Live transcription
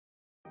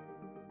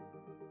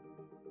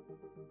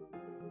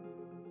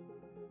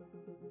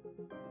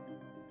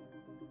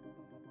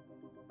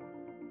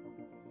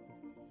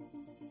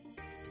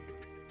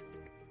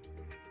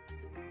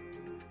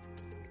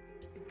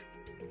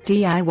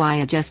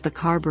DIY adjust the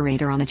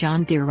carburetor on a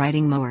John Deere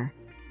Riding Mower.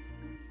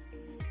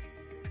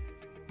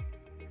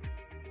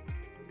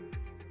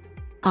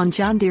 On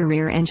John Deere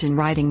rear engine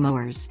riding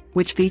mowers,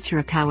 which feature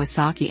a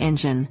Kawasaki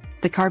engine,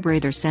 the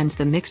carburetor sends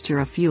the mixture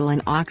of fuel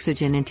and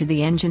oxygen into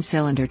the engine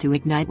cylinder to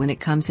ignite when it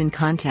comes in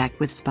contact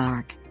with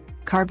spark.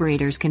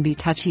 Carburetors can be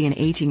touchy. An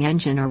aging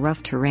engine or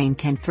rough terrain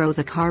can throw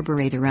the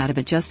carburetor out of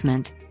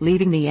adjustment,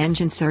 leaving the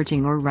engine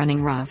surging or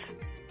running rough.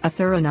 A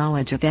thorough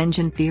knowledge of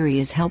engine theory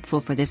is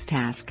helpful for this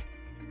task.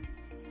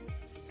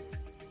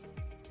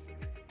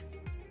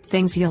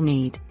 Things you'll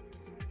need: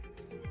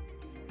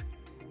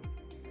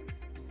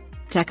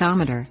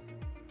 tachometer,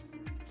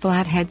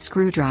 flathead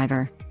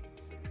screwdriver.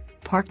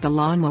 Park the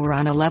lawnmower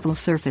on a level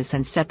surface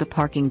and set the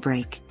parking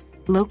brake.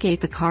 Locate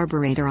the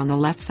carburetor on the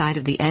left side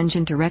of the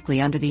engine directly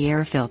under the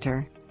air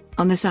filter.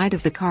 On the side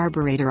of the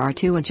carburetor are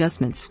two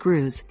adjustment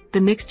screws,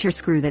 the mixture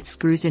screw that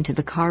screws into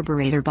the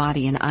carburetor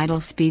body and idle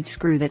speed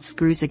screw that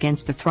screws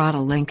against the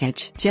throttle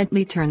linkage.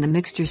 Gently turn the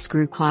mixture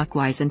screw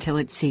clockwise until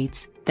it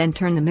seats, then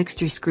turn the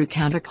mixture screw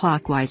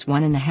counterclockwise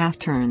 1.5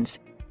 turns.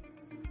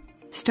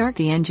 Start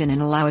the engine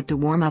and allow it to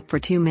warm up for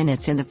 2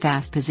 minutes in the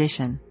fast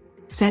position.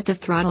 Set the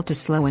throttle to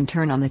slow and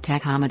turn on the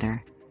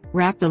tachometer.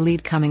 Wrap the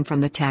lead coming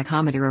from the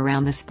tachometer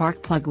around the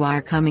spark plug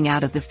wire coming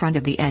out of the front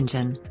of the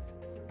engine.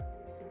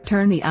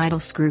 Turn the idle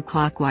screw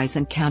clockwise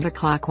and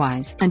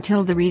counterclockwise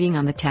until the reading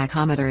on the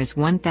tachometer is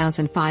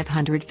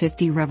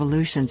 1,550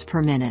 revolutions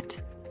per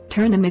minute.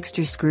 Turn the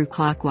mixture screw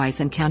clockwise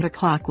and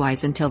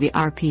counterclockwise until the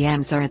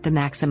RPMs are at the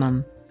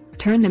maximum.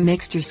 Turn the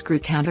mixture screw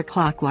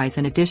counterclockwise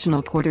an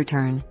additional quarter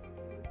turn.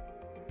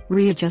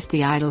 Readjust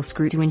the idle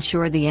screw to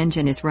ensure the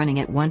engine is running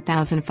at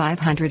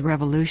 1,500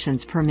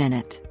 revolutions per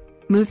minute.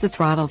 Move the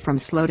throttle from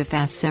slow to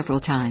fast several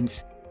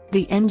times.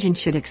 The engine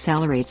should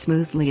accelerate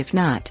smoothly. If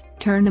not,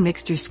 turn the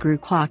mixture screw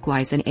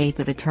clockwise 1/8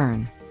 of a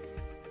turn.